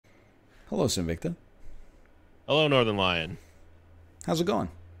Hello, Sinvicta. Hello, Northernlion. How's it going?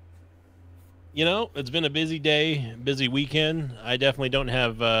 You know, it's been a busy day, busy weekend. I definitely don't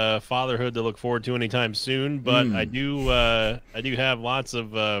have fatherhood to look forward to anytime soon, but I do have lots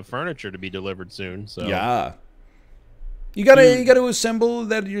of furniture to be delivered soon. So, Yeah. You you gotta assemble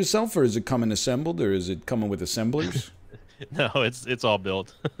that yourself, or is it coming assembled, or is it coming with assemblers? no, it's all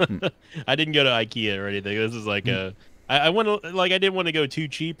built. Hmm. I didn't go to IKEA or anything. This is like Hmm. I want to like I didn't want to go too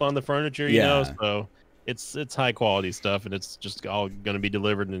cheap on the furniture, you know. Yeah, So it's high quality stuff, and it's just all going to be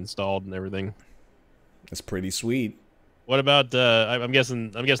delivered and installed and everything. that's pretty sweet. What about I'm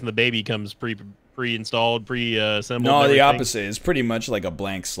guessing the baby comes pre-installed, pre-assembled and No, the everything. opposite. It's pretty much like a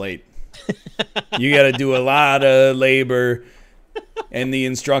blank slate. You gotta do a lot of labor, and the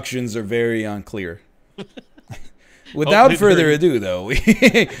instructions are very unclear. Without Hopefully further they're ado, though,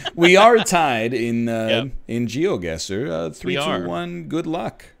 we are tied yeah, in Geoguessr. we Three, two, are. one. Good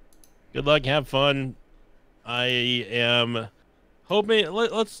luck. Good luck, have fun. I am hoping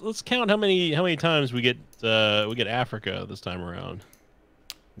let's count how many times we get Africa this time around.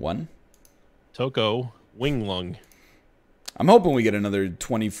 One. Toko Winglung. I'm hoping we get another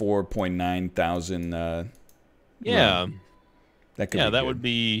 24.9 thousand. Yeah. Run. That could Yeah, be that good. would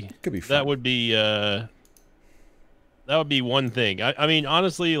be Could be fun. that would be one thing. I mean,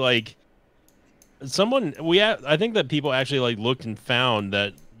 honestly, like I think that people actually like looked and found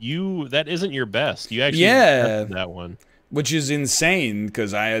that that isn't your best. You actually Yeah, tested that one. which is insane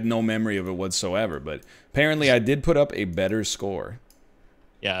because I had no memory of it whatsoever. But apparently, I did put up a better score.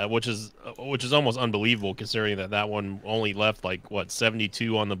 Yeah, which is almost unbelievable considering that one only left like what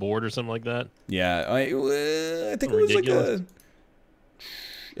 72 on the board or something like that. Yeah, I think it was Ridiculous.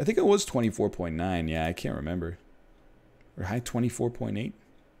 I think it was 24.9. Yeah, I can't remember. Or high 24.8.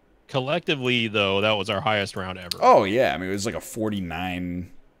 Collectively, though, that was our highest round ever. Oh yeah, I mean it was like a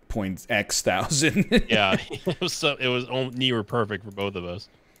 49 point X thousand. Yeah, it was near perfect for both of us.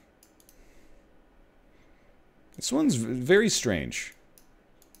 This one's very strange.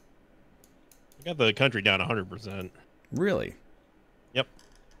 I got the country down 100%. Really. Yep.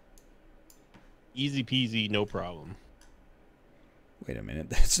 Easy peasy, no problem. Wait a minute.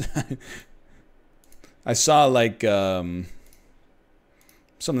 That's not... I saw like something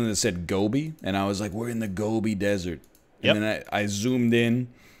that said Gobi, and I was like, we're in the Gobi Desert. And Yep. then I zoomed in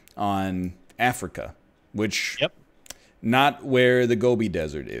on Africa, which Yep. not where the Gobi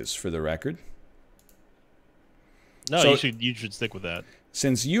Desert is, for the record. No, So- you should stick with that.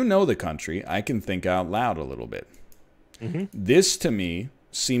 Since you know the country, I can think out loud a little bit. Mm-hmm. This to me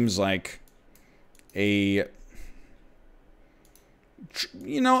seems like a, I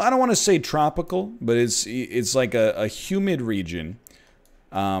don't want to say tropical, but it's like a humid region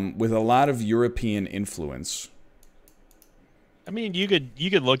with a lot of European influence. I mean, you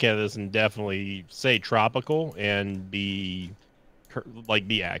could look at this and definitely say tropical and be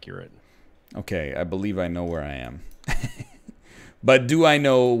accurate. Okay, I believe I know where I am. But do I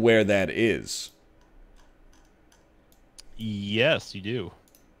know where that is? Yes, you do.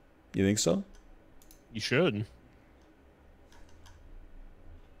 You think so? You should.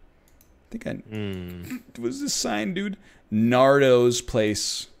 I think I... Mm. Was this sign, dude? Nardo's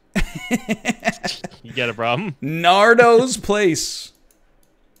Place. You got a problem? Nardo's Place.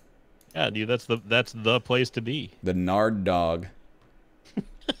 Yeah, dude, that's the place to be. The Nard Dog.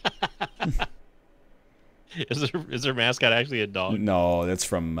 Is their mascot actually a dog? No, that's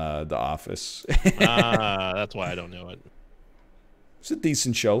from The Office. That's why I don't know it. It's a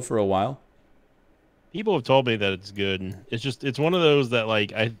decent show for a while. People have told me that it's good. It's one of those that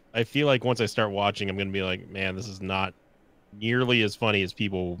like I feel like once I start watching, I'm gonna be like, man, this is not nearly as funny as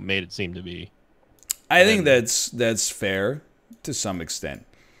people made it seem to be. I think that's fair to some extent.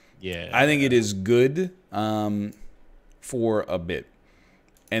 Yeah, I think it is good for a bit.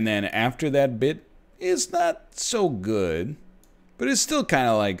 And then after that bit, it's not so good. But it's still kind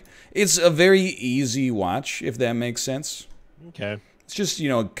of like, it's a very easy watch, if that makes sense. Okay. It's just,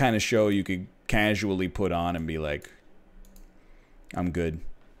 kind of show you could casually put on and be like, I'm good.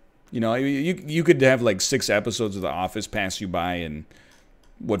 You could have like 6 episodes of The Office pass you by in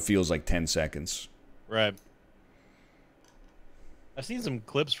what feels like 10 seconds. Right. I've seen some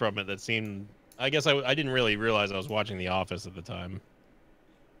clips from it that seemed. I guess I didn't really realize I was watching The Office at the time.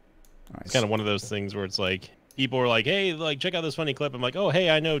 It's kind of one of those things where it's like people are like, "Hey, like check out this funny clip." I'm like, "Oh, hey,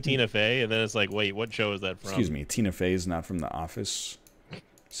 I know Tina Fey," and then it's like, "Wait, what show is that from?" Excuse me, Tina Fey is not from The Office.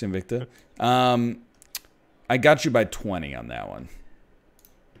 Sinvicta. I got you by 20 on that one.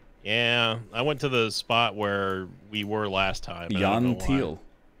 Yeah, I went to the spot where we were last time. Jan Thiel.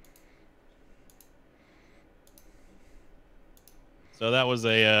 So that was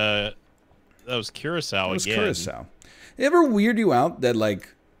a was Curacao. That was again. Curacao. It ever weird you out that,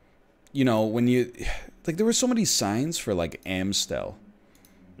 like, you know, when you, like, there were so many signs for, like, Amstel.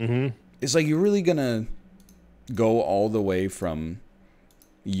 Mm-hmm. It's like, you're really gonna go all the way from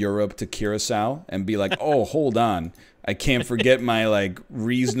Europe to Curacao and be like, oh, hold on, I can't forget my, like,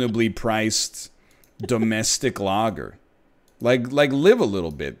 reasonably priced domestic lager. Like live a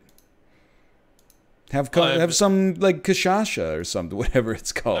little bit. Have some, like, cachaça or something, whatever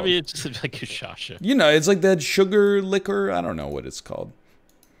it's called. I mean, it's just like cachaça. You know, it's like that sugar liquor. I don't know what it's called.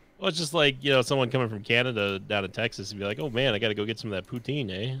 Well, it's just like, you know, someone coming from Canada down to Texas and be like, oh, man, I got to go get some of that poutine,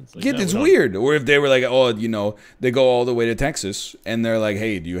 eh? It's like, It's weird. Or if they were like, oh, you know, they go all the way to Texas and they're like,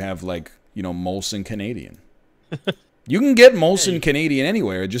 hey, do you have, like, you know, Molson Canadian? You can get Molson Canadian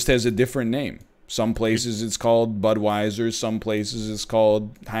anywhere. It just has a different name. Some places it's called Budweiser. Some places it's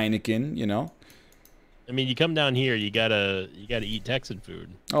called Heineken, you know? I mean, you come down here, you gotta eat Texan food.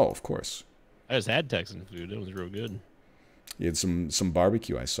 Oh, of course. I just had Texan food. It was real good. You had some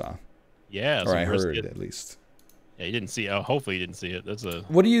barbecue, I saw. Yeah, or I brisket. heard at least. Yeah, you didn't see. Oh, hopefully you didn't see it. That's a.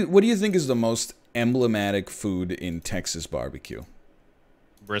 What do you think is the most emblematic food in Texas barbecue?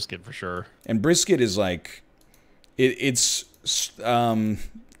 Brisket for sure. And brisket is like, it's. I'm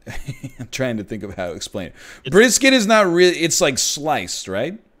trying to think of how to explain it. Brisket is not really. It's like sliced,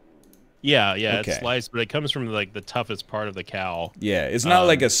 right? Yeah, Okay. It's sliced, but it comes from like the toughest part of the cow. Yeah, it's not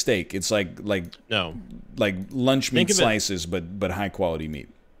like a steak. It's like no, like lunch meat Think of it- slices, but high quality meat.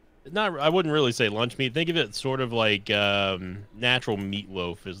 not. I wouldn't really say lunch meat. Think of it sort of like natural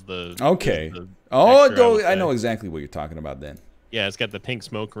meatloaf is the. Okay. Is the Oh, texture, I would know say. exactly what you're talking about then. Yeah, it's got the pink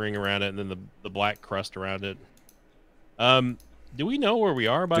smoke ring around it, and then the black crust around it. Do we know where we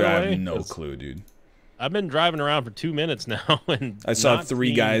are, by Dude, the I way? have no 'Cause clue, dude. I've been driving around for 2 minutes now, and I saw not 3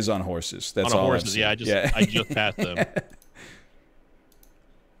 seen- guys on horses. That's on all horses. I've seen. Yeah, I just passed them.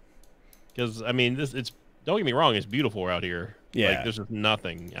 Because I mean, it's don't get me wrong, it's beautiful out here. Yeah. Like, there's just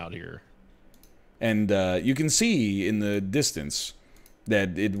nothing out here. And you can see in the distance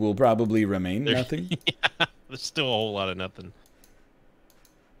that it will probably remain nothing. Yeah, there's still a whole lot of nothing.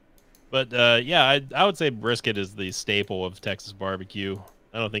 But yeah, I would say brisket is the staple of Texas barbecue.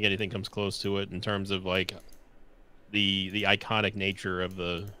 I don't think anything comes close to it in terms of like the iconic nature of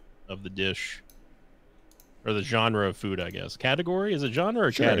the dish or the genre of food. I guess category, is it genre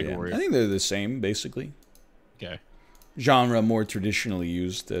or Sure, category? yeah. I think they're the same, basically. Okay. Genre more traditionally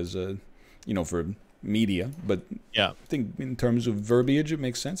used as a, you know, for media, but Yeah. I think in terms of verbiage, it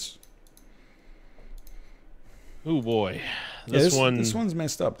makes sense. Oh boy, Yeah, this one's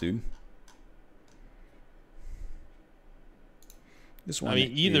messed up, dude. This one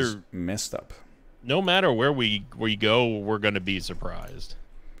mean, is messed up. no matter where we go, we're gonna be surprised.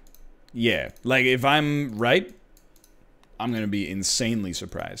 Yeah, like if I'm right, I'm gonna be insanely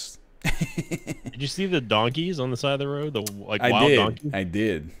surprised. Did you see the donkeys on the side of the road? The like I wild did. donkeys? I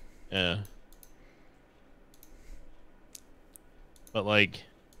did. Yeah. But like,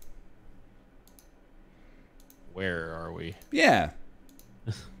 where are we? Yeah,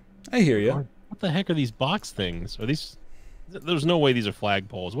 I hear you. What the heck are these box things? Are these? There's no way these are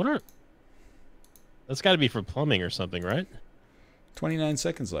flagpoles. What are? That's got to be for plumbing or something, right? 29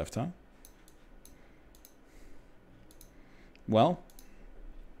 seconds left, huh? Well,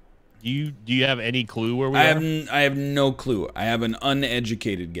 Do you have any clue where we are? I have no clue. I have an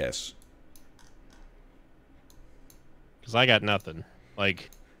uneducated guess. Because I got nothing. Like,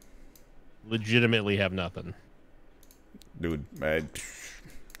 legitimately have nothing. Dude,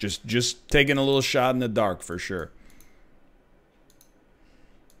 just taking a little shot in the dark for sure.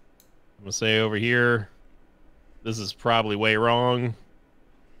 I'm gonna say over here, this is probably way wrong.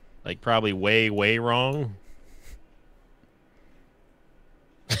 Like, probably way wrong.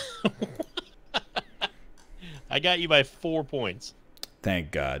 I got you by 4 points.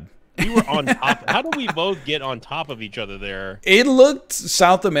 Thank God. We were on top. How did we both get on top of each other there? It looked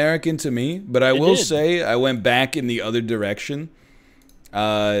South American to me, but I It will did. say I went back in the other direction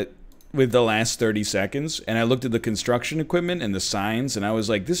with the last 30 seconds, and I looked at the construction equipment and the signs, and I was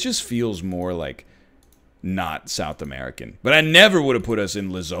like, this just feels more like not South American. But I never would have put us in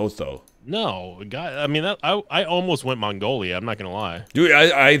Lesotho. No, God, I mean, I almost went Mongolia. I'm not gonna lie. Dude,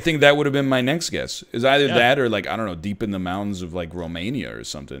 I think that would have been my next guess. Is either Yeah. that or, like, I don't know, deep in the mountains of, like, Romania or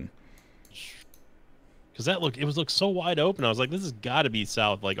something. Because it looked so wide open. I was like, this has got to be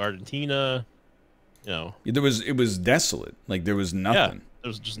south, like Argentina. You know, It was desolate. Like, there was yeah, nothing. there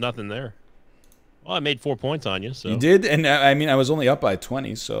was just nothing there. Well, I made 4 points on you, so You did? And, I mean, I was only up by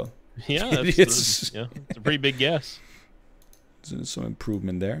 20, so yeah, It's- it's a pretty big guess. there's some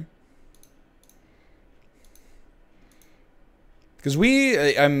improvement there. Because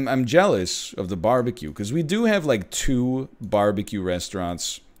I'm jealous of the barbecue, because we do have like 2 barbecue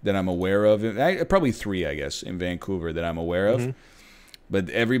restaurants that I'm aware of. Probably 3, I guess, in Vancouver that I'm aware of.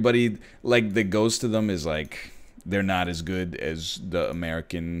 But everybody like that goes to them is like they're not as good as the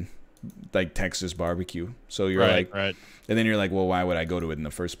American, like Texas barbecue. So you're right. And then you're like, well, why would I go to it in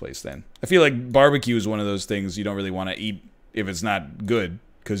the first place then? I feel like barbecue is one of those things you don't really want to eat if it's not good,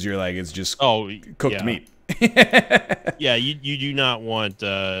 because you're like, it's just cooked meat. Yeah, you do not want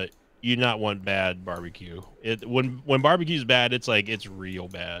bad barbecue. When barbecue's bad, it's like it's real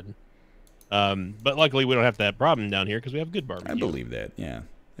bad. But luckily we don't have that problem down here because we have good barbecue. I believe that. Yeah,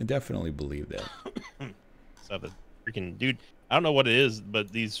 I definitely believe that. So the freaking dude, I don't know what it is,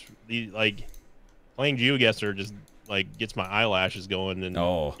 but these like playing Geoguessr just like gets my eyelashes going and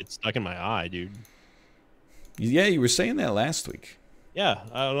it's stuck in my eye, dude. Yeah, you were saying that last week. Yeah,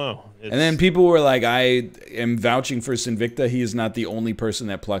 I don't know. And then people were like, I am vouching for Sinvicta. He is not the only person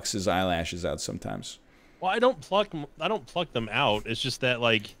that plucks his eyelashes out sometimes. Well, I don't pluck them out. It's just that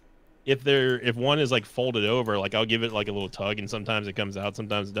like if one is like folded over, like I'll give it like a little tug and sometimes it comes out,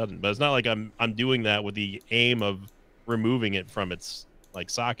 sometimes it doesn't. But it's not like I'm doing that with the aim of removing it from its like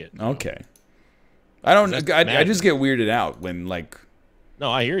socket. Okay. I just get weirded out when like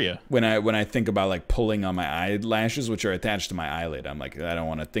No, I hear you. When I think about like pulling on my eyelashes, which are attached to my eyelid, I'm like, I don't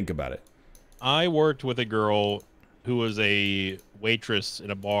want to think about it. I worked with a girl who was a waitress in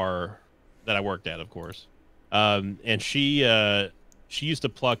a bar that I worked at, of course. And she used to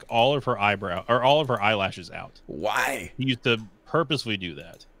pluck all of her eyelashes out. Why? She used to purposely do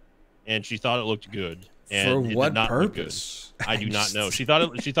that, and she thought it looked good. And for what purpose? I do not know. She thought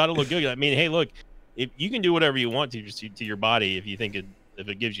it looked good. I mean, hey, look, if you can do whatever you want to your body if you think if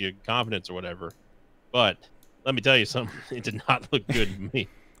it gives you confidence or whatever, but let me tell you something, it did not look good to me.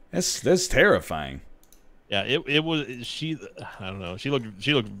 That's terrifying. Yeah, it was. I don't know. She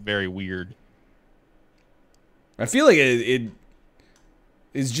looked very weird. I feel like it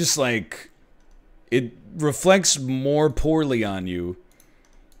is just like it reflects more poorly on you,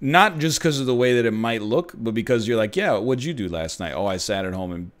 not just because of the way that it might look, but because you're like, yeah, what'd you do last night? Oh, I sat at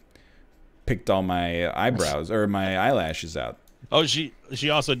home and picked all my eyebrows or my eyelashes out. Oh, she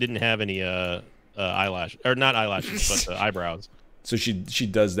also didn't have any eyelash, or not eyelashes, but eyebrows. So she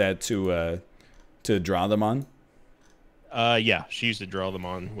does that to draw them on. Yeah, she used to draw them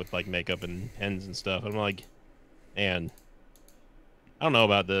on with like makeup and pens and stuff. I'm like, man, I don't know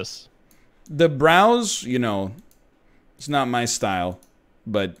about this. The brows, you know, it's not my style,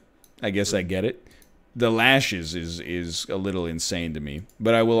 but I guess I get it. The lashes is a little insane to me,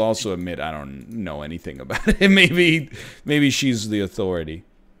 but I will also admit I don't know anything about it. Maybe she's the authority.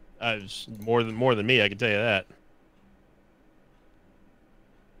 More than me, I can tell you that.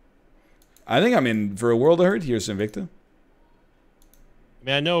 I think I'm in for a world of hurt here, Sinvicta. I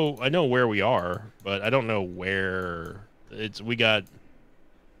mean, I know where we are, but I don't know where it's. We got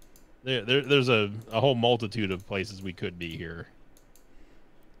there's a whole multitude of places we could be here.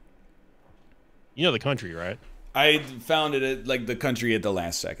 You know the country, right? I found it at like the country at the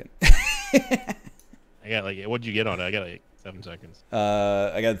last second. I got like, what'd you get on it? I got like 7 seconds.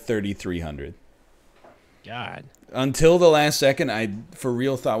 I got 3,300. God. Until the last second, I for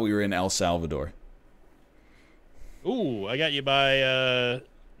real thought we were in El Salvador. Ooh, I got you by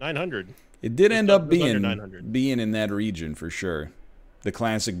 900. It did end up being in that region for sure. The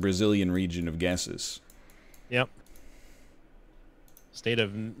classic Brazilian region of guesses. Yep. State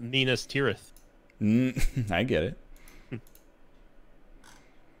of Minas Tirith. I get it.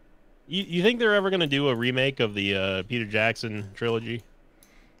 You think they're ever going to do a remake of the Peter Jackson trilogy,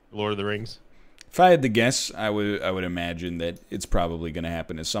 Lord of the Rings? If I had to guess, I would imagine that it's probably going to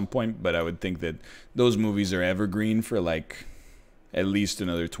happen at some point, but I would think that those movies are evergreen for like at least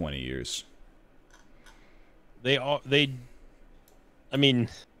another 20 years. I mean,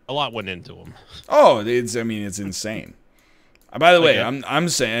 a lot went into them. Oh, it's insane. By the way, I'm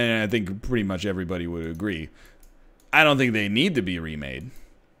saying, and I think pretty much everybody would agree, I don't think they need to be remade.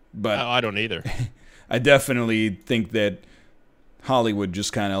 But I don't either. I definitely think that Hollywood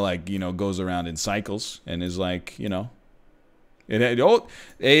just kind of like, you know, goes around in cycles and is like, you know,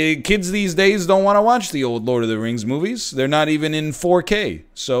 kids these days don't want to watch the old Lord of the Rings movies. They're not even in 4K.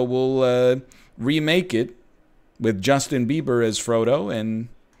 So we'll remake it with Justin Bieber as Frodo and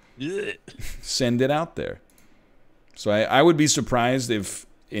send it out there. So I would be surprised if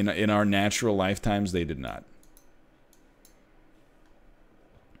in our natural lifetimes they did not.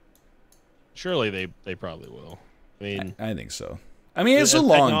 Surely they probably will. I mean, I think so. I mean, it's a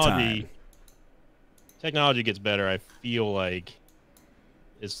long time. Technology gets better. I feel like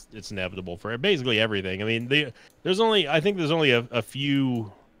it's inevitable for basically everything. I mean, I think there's only a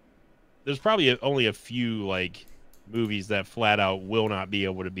few. There's probably only a few like movies that flat out will not be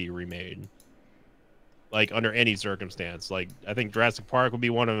able to be remade, like under any circumstance. Like I think Jurassic Park would be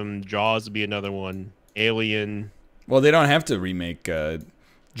one of them. Jaws would be another one. Alien. Well, they don't have to remake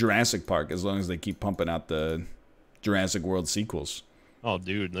Jurassic Park as long as they keep pumping out the Jurassic World sequels. Oh,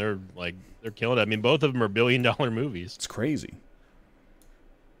 dude, they're killing it. I mean, both of them are billion-dollar movies. It's crazy.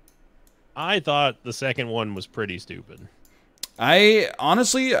 I thought the second one was pretty stupid. I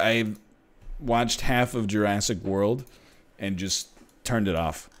watched half of Jurassic World and just turned it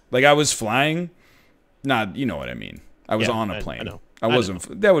off. Like I was flying, you know what I mean. I was on a plane. I know. I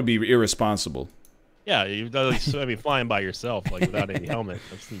wasn't. That would be irresponsible. Yeah, I mean, flying by yourself, like without any helmet,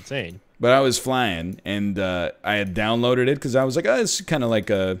 that's insane. But I was flying, and I had downloaded it because I was like, oh, it's kind of like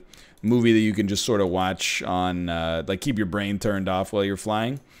a movie that you can just sort of watch on, like keep your brain turned off while you're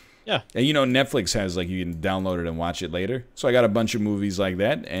flying. Yeah. And you know, Netflix has like you can download it and watch it later. So I got a bunch of movies like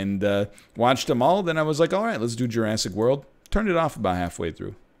that and watched them all. Then I was like, all right, let's do Jurassic World. Turned it off about halfway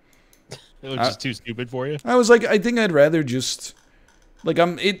through. It was just too stupid for you? I was like, I think I'd rather just like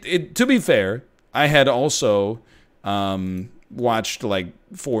to be fair, I had also watched like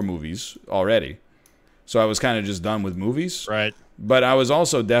 4 movies already. So I was kind of just done with movies. Right. But I was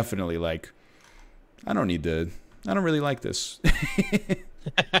also definitely like, I don't really like this.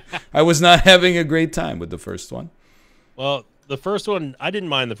 I was not having a great time with the first one. Well, the first one, I didn't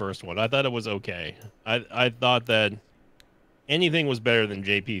mind the first one. I thought it was okay. I thought that anything was better than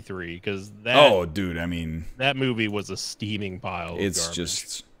JP3 because that. Oh, dude, I mean, that movie was a steaming pile. It's of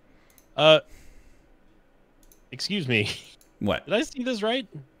just. Excuse me. What? Did I see this right?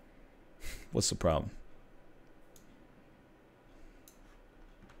 What's the problem?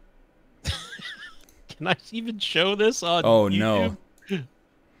 Can I even show this on YouTube? No.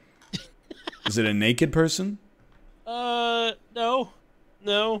 Is it a naked person? No.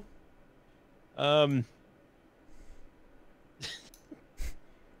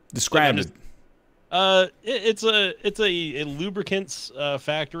 Describe it. It's a lubricants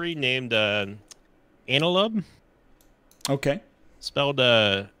factory named Analub. Okay. Spelled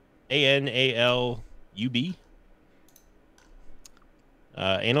Analub. Analub.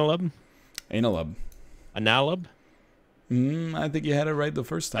 Analub. Analub. I think you had it right the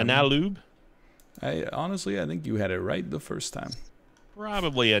first time. Analub. Honestly, I think you had it right the first time.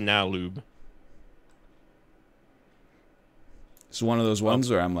 Probably Analub. It's one of those ones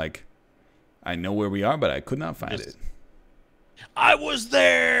where I'm like, I know where we are, but I could not find it. I was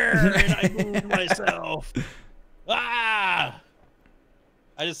there, and I moved myself. Ah!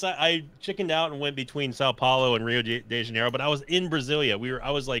 I chickened out and went between Sao Paulo and Rio de Janeiro, but I was in Brasilia.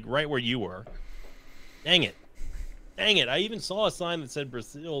 I was like right where you were. Dang it. I even saw a sign that said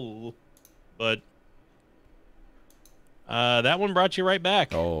Brazil, but that one brought you right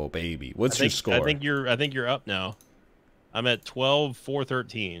back. Oh, baby. What's your score? I think you're up now. I'm at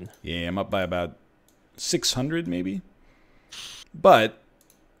 12,413. Yeah, I'm up by about 600 maybe. But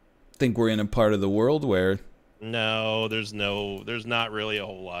I think we're in a part of the world where no, there's not really a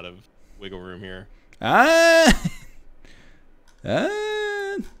whole lot of wiggle room here. I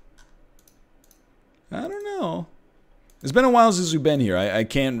don't know. It's been a while since we've been here. I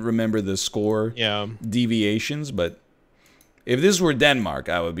can't remember the score deviations, but if this were Denmark,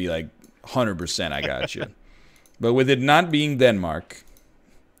 I would be like 100% I got you. But with it not being Denmark,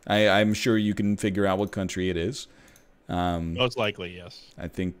 I'm sure you can figure out what country it is. Most likely, yes. I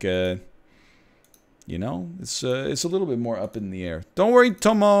think, you know, it's a little bit more up in the air. Don't worry,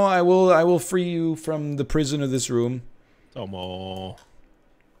 Tomo. I will free you from the prison of this room. Tomo.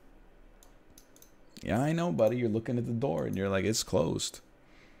 Yeah, I know, buddy. You're looking at the door, and you're like, it's closed.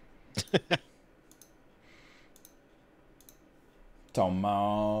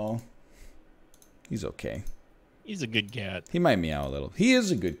 Tomo. He's okay. He's a good cat. He might meow a little. He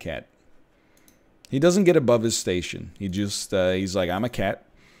is a good cat. He doesn't get above his station. He just, he's like, I'm a cat.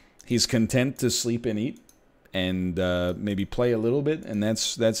 He's content to sleep and eat and maybe play a little bit, and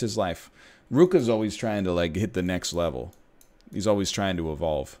that's his life. Ruka's always trying to, like, hit the next level. He's always trying to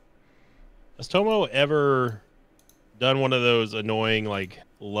evolve. Has Tomo ever done one of those annoying, like,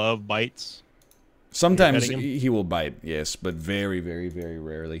 love bites? Sometimes he will bite, yes, but very, very, very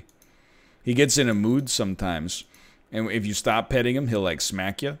rarely. He gets in a mood sometimes, and if you stop petting him, he'll, like,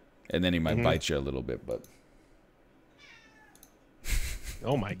 smack you, and then he might bite you a little bit, but...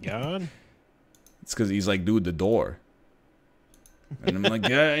 Oh, my God. It's because he's like, dude, the door. And I'm like,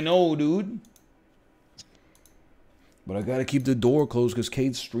 yeah, I know, dude. But I got to keep the door closed because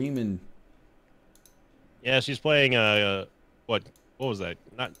Kate's streaming. Yeah, she's playing, what What was that?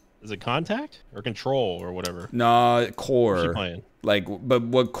 Not is it Contact or Control or whatever? No, What's she Core. playing? Like, but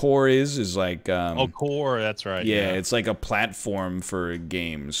what Core is like Oh, Core. That's right. yeah, it's like a platform for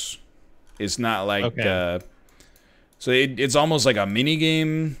games. It's not like Okay. so it's almost like a mini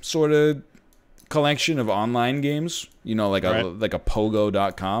game sort of collection of online games. You know, like Right. a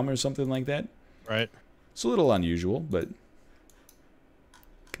Pogo.com or something like that. Right. It's a little unusual, but it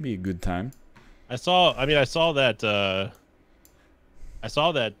can be a good time. I saw that. I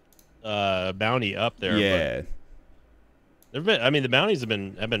saw that bounty up there. Yeah. But the bounties have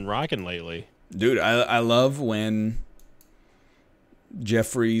been rocking lately. Dude, I love when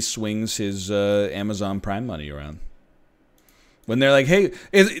Jeffrey swings his Amazon Prime money around. When they're like, hey,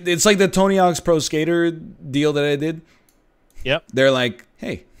 it's like the Tony Hawk's Pro Skater deal that I did. Yep. They're like,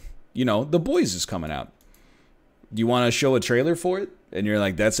 hey, you know, The Boys is coming out. Do you want to show a trailer for it? And you're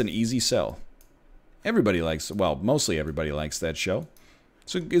like, that's an easy sell. Mostly everybody likes that show.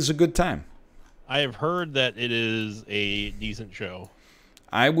 So it's a good time. I have heard that it is a decent show.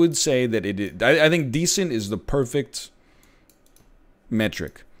 I would say that it is. I think decent is the perfect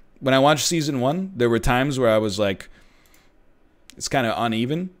metric. When I watched season 1, there were times where I was like, it's kind of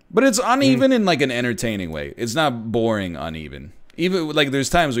uneven. But it's uneven in like an entertaining way. It's not boring uneven. Even like there's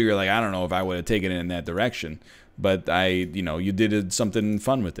times where you're like, I don't know if I would have taken it in that direction. But you did something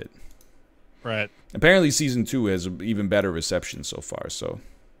fun with it. Right. Apparently season 2 has even better reception so far, so.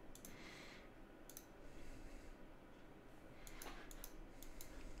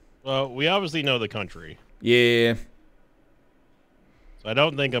 Well, we obviously know the country. Yeah. So I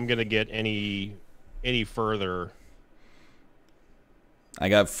don't think I'm gonna get any further. I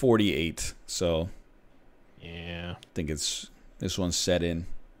got 48, so. Yeah. I think this one's set in.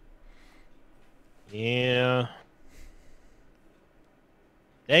 Yeah.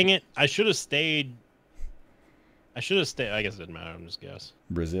 Dang it. I should have stayed. I guess it didn't matter. I'm just guess.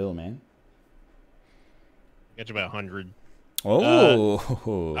 Brazil, man. Got you about 100.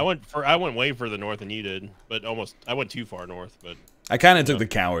 Oh. I went way further north than you did, but I went too far north, but I kind of took the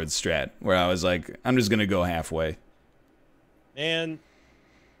coward strat, where I was like, I'm just going to go halfway. And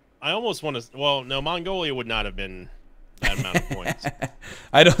I almost want to. Well, no, Mongolia would not have been that amount of points.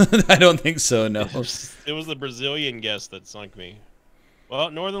 I don't think so. No. It was the Brazilian guess that sunk me. Well,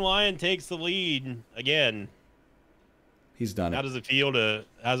 Northernlion takes the lead again. He's done it. How does it feel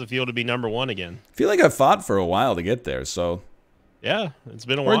to be number 1 again? I feel like I fought for a while to get there, so. Yeah, it's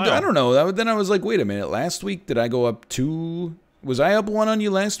been a while. I don't know. Then I was like, wait a minute. Last week, did I go up 2? Was I up 1 on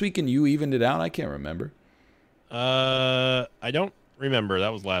you last week and you evened it out? I can't remember. I don't remember.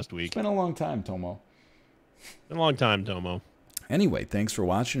 That was last week. It's been a long time, Tomo. Been a long time, Tomo. Anyway, thanks for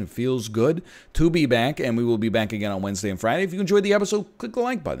watching. It feels good to be back, and we will be back again on Wednesday and Friday. If you enjoyed the episode, click the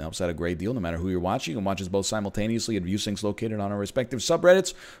like button. It helps out a great deal no matter who you're watching. You can watch us both simultaneously at view syncs located on our respective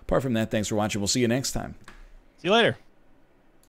subreddits. Apart from that, thanks for watching. We'll see you next time. See you later.